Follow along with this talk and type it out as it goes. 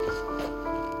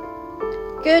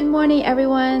Good morning,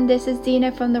 everyone. This is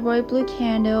Dina from the Royal Blue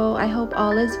Candle. I hope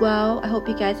all is well. I hope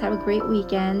you guys have a great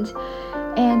weekend.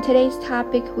 And today's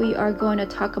topic, we are going to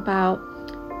talk about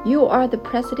you are the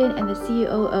president and the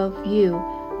CEO of you.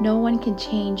 No one can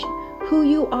change who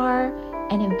you are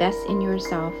and invest in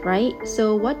yourself, right?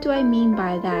 So what do I mean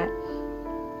by that?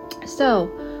 So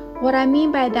what I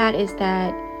mean by that is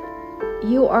that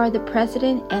you are the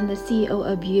president and the CEO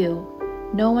of you.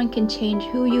 No one can change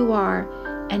who you are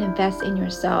and invest in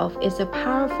yourself. Is a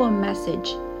powerful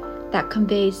message that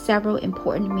conveys several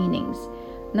important meanings.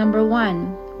 Number one,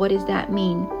 what does that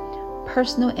mean?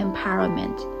 Personal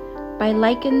empowerment. By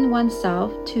likening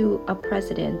oneself to a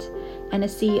president and a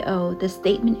CEO, the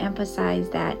statement emphasizes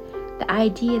that the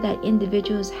idea that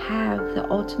individuals have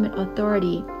the ultimate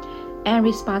authority and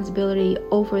responsibility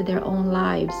over their own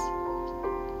lives.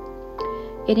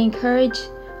 It encourages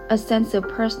a sense of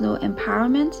personal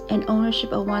empowerment and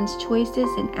ownership of one's choices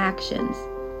and actions.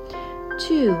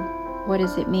 2. What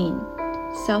does it mean?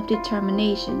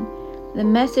 Self-determination. The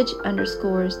message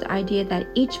underscores the idea that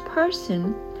each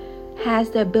person has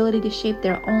the ability to shape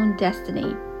their own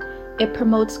destiny. It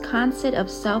promotes concept of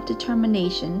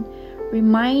self-determination,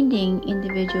 reminding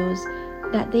individuals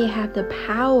that they have the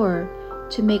power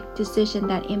to make decisions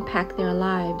that impact their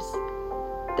lives.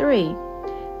 3.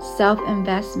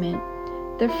 Self-investment.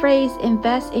 The phrase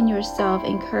invest in yourself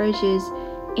encourages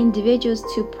individuals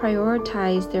to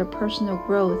prioritize their personal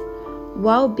growth,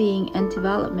 well-being, and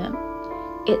development.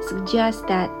 It suggests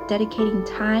that dedicating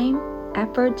time,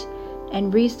 effort,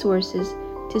 and resources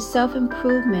to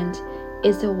self-improvement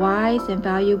is a wise and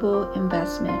valuable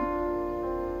investment.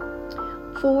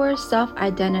 4.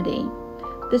 Self-identity.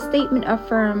 The statement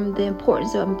affirms the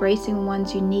importance of embracing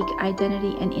one's unique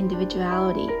identity and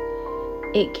individuality.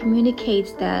 It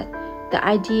communicates that the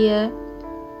idea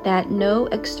that no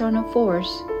external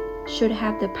force should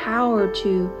have the power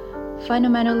to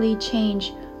fundamentally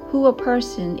change who a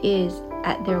person is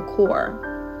at their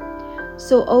core.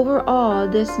 So overall,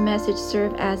 this message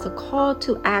serves as a call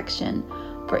to action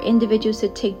for individuals to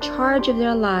take charge of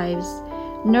their lives,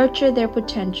 nurture their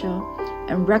potential,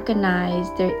 and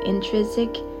recognize their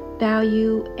intrinsic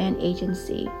value and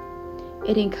agency.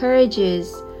 It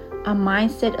encourages a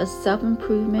mindset of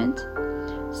self-improvement,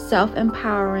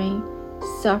 self-empowering,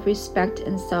 self-respect,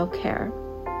 and self-care.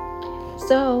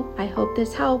 So I hope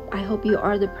this helped. I hope you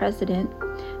are the president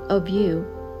of you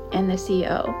and the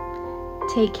CEO.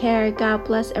 Take care. God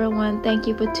bless everyone. Thank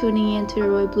you for tuning in to the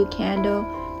Royal Blue Candle.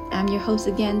 I'm your host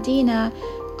again, Dina.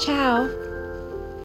 Ciao.